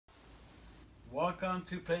Welcome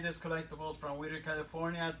to Playdays Collectibles from Whittier,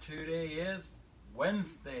 California. Today is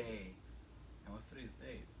Wednesday. And what's today's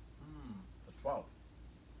date? The 12th.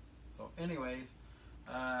 So anyways,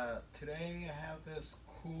 today I have this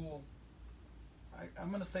cool, I'm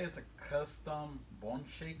going to say it's a custom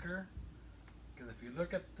Boneshaker. Because if you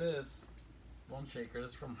look at this Boneshaker, this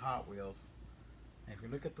is from Hot Wheels. And if you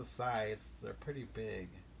look at the size, they're pretty big.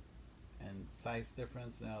 And size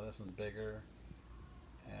difference, you know, this one's bigger.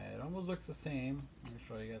 It almost looks the same. Let me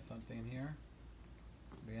show you guys something in here.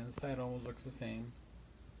 The inside almost looks the same.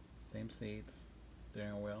 Same seats,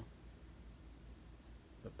 steering wheel.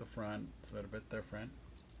 Except the front, it's a little bit different.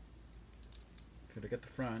 If you look at the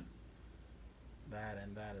front, that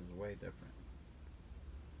and that is way different.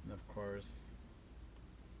 And of course,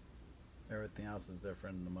 everything else is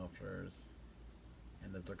different. The mufflers.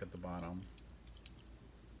 And let's look at the bottom.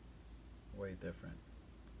 Way different.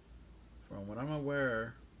 From what I'm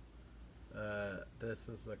aware, this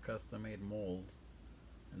is a custom-made mold,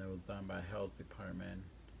 and it was done by Health Department,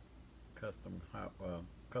 custom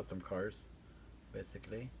cars,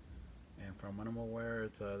 basically. And from what I'm aware,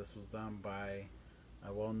 this was done by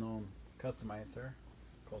a well-known customizer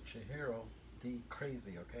called Chojiro D.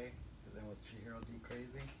 Crazy. Okay, his name was Chojiro D.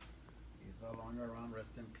 Crazy. He's no longer around.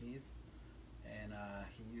 Rest in peace. And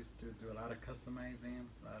he used to do a lot of customizing,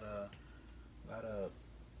 a lot of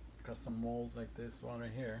custom molds like this one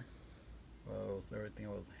right here. Well, so everything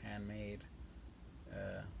was handmade,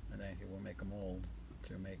 and then he will make a mold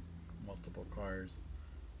to make multiple cars.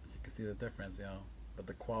 As you can see the difference, you know, but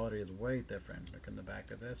the quality is way different. Look in the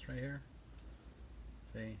back of this right here.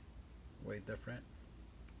 See, way different.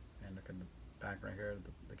 And look at the back right here,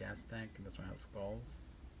 the gas tank, and this one has skulls.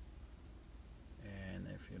 And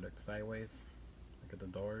if you look sideways, look at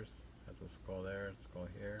the doors, has a skull there, a skull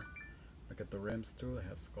here. Look at the rims too, it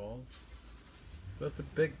has skulls. So it's a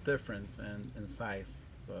big difference in size.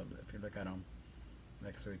 So if you look at them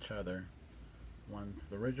next to each other, one's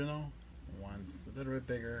the original, one's a little bit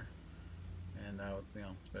bigger, and that was, you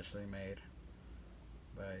know, specially made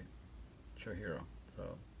by Chojiro. So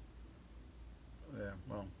yeah,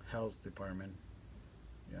 well, Health Department,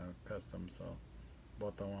 you know, custom. So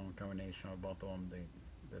both of them, combination of both of them,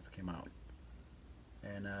 this came out.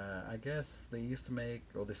 And I guess they used to make,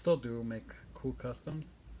 or they still do make, cool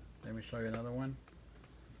customs. Let me show you another one.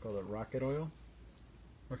 It's called a Rocket Oil.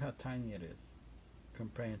 Look how tiny it is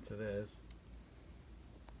compared to this.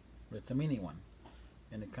 It's a mini one,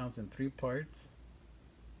 and it comes in 3 parts.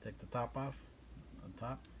 Take the top off. On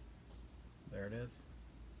top, there it is.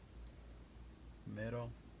 Middle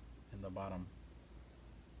and the bottom.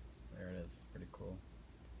 There it is. Pretty cool.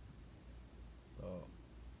 So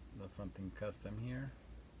that's something custom here.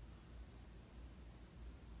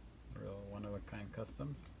 Real one-of-a-kind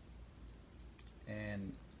customs.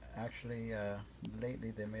 And actually,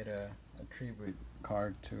 lately they made a tribute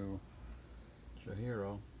card to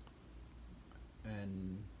Chojiro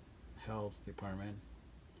and Health Department.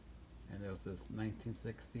 And there was this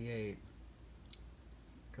 1968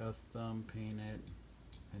 custom painted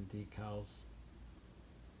and decals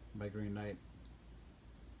by Green Light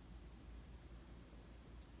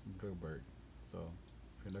Bluebird. So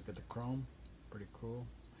if you look at the chrome, pretty cool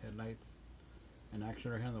headlights. And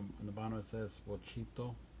actually right here on the bottom it says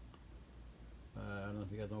Bochito. I don't know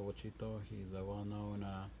if you guys know Bochito. He's a well-known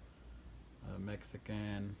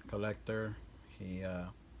Mexican collector. He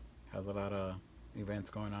has a lot of events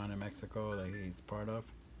going on in Mexico that he's part of,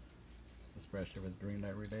 especially if it's green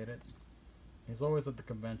light related. He's always at the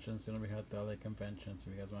conventions. You know, we had the LA convention, so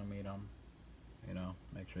if you guys want to meet him, you know,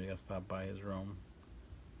 make sure you guys stop by his room.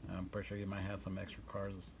 I'm pretty sure you might have some extra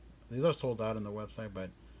cars. These are sold out on the website, but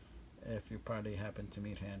if you probably happen to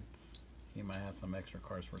meet him, he might have some extra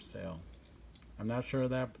cars for sale. I'm not sure of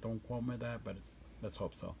that, but don't quote me that, but let's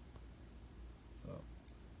hope so. So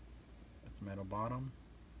it's metal bottom,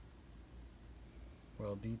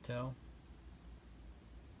 well detail,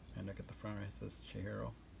 and look at the front. It says Chojiro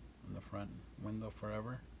in the front window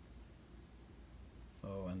forever.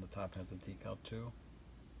 So, and the top has a decal too.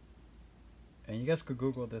 And you guys could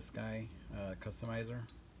Google this guy, customizer,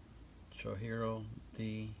 Chojiro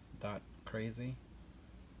D. Crazy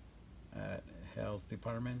at Health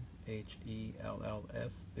Department,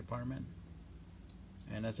 HELLS Department.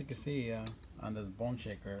 And as you can see on this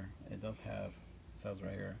Boneshaker, it does have, it says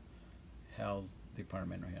right here, Health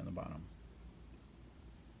Department right here on the bottom.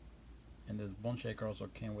 And this Boneshaker also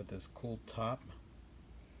came with this cool top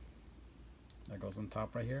that goes on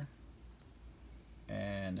top right here.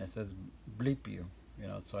 And it says bleep you, you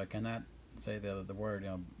know, so I cannot say the word, you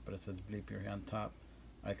know, but it says bleep you here on top.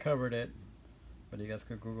 I covered it, but you guys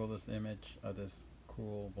could Google this image of this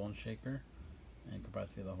cool Boneshaker, And you can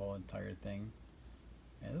probably see the whole entire thing.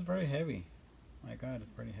 And it's very heavy. My God, it's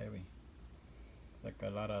pretty heavy. It's like a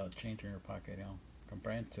lot of change in your pocket, you know.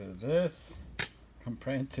 Comparing to this,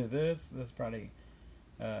 this probably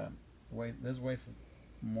this weighs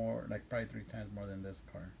more, like probably 3 times more than this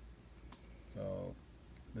car. So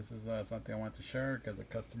this is something I want to share because a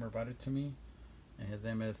customer brought it to me, and his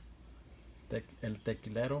name is El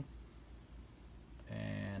Tequilero,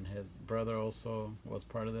 and his brother also was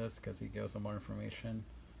part of this because he gave us some more information.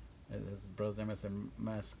 His brother's name is El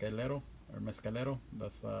Mezcalero or Mezcalero.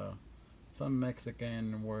 That's some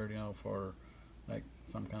Mexican word, you know, for like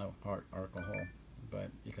some kind of hard alcohol, but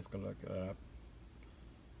you guys can look it up.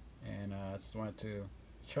 And I just wanted to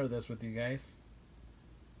share this with you guys.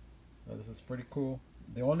 So this is pretty cool.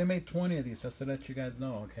 They only made 20 of these, just to let you guys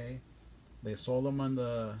know, okay? They sold them on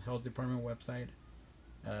the health department website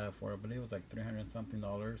for, I believe it was like $300 something.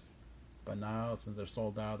 But now, since they're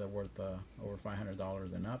sold out, they're worth over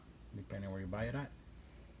 $500 and up, depending on where you buy it at.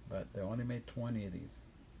 But they only made 20 of these.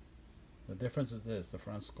 The difference is this, the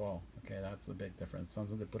front skull. Okay, that's the big difference.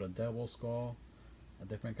 Sometimes they put a devil skull, a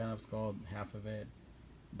different kind of skull, half of it.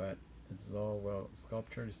 But it's all well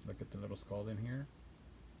sculptured. Just look at the little skull in here.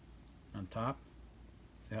 On top,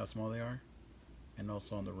 see how small they are? And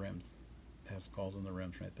also on the rims. They have skulls on the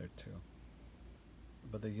rims right there too.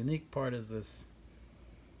 But the unique part is this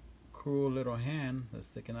cool little hand that's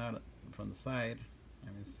sticking out from the side.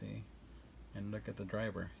 Let me see. And look at the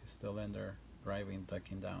driver. He's still in there driving,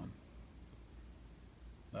 ducking down.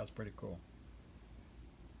 That's pretty cool.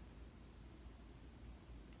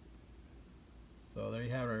 So there you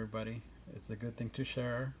have it, everybody. It's a good thing to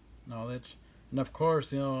share knowledge. And of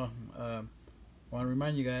course, you know, I want to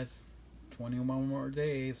remind you guys, 21 more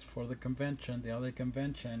days for the convention, the LA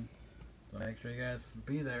convention. So make sure you guys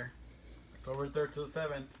be there. October 3rd to the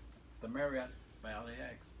 7th, the Marriott by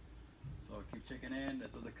LAX. So keep checking in.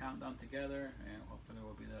 Let's do the countdown together, and hopefully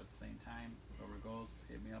we'll be there at the same time. Whoever goes,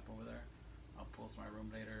 hit me up over there. I'll post my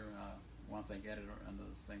room later once I get it on the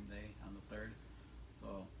same day, on the 3rd.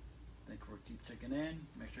 So thank you for keep checking in.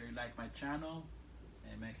 Make sure you like my channel,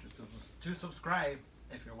 and make sure to subscribe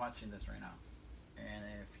if you're watching this right now. And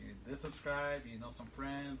if you did subscribe, you know some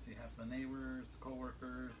friends, you have some neighbors,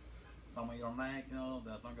 co-workers, someone you don't like, you know,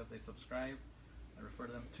 as long as they subscribe, I refer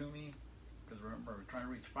them to me. Because remember, we're trying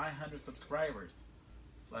to reach 500 subscribers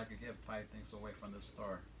so I could give 5 things away from the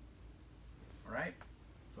store. Alright?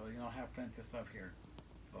 So you know, I have plenty of stuff here.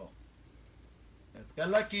 So let's get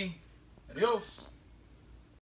lucky. Adios.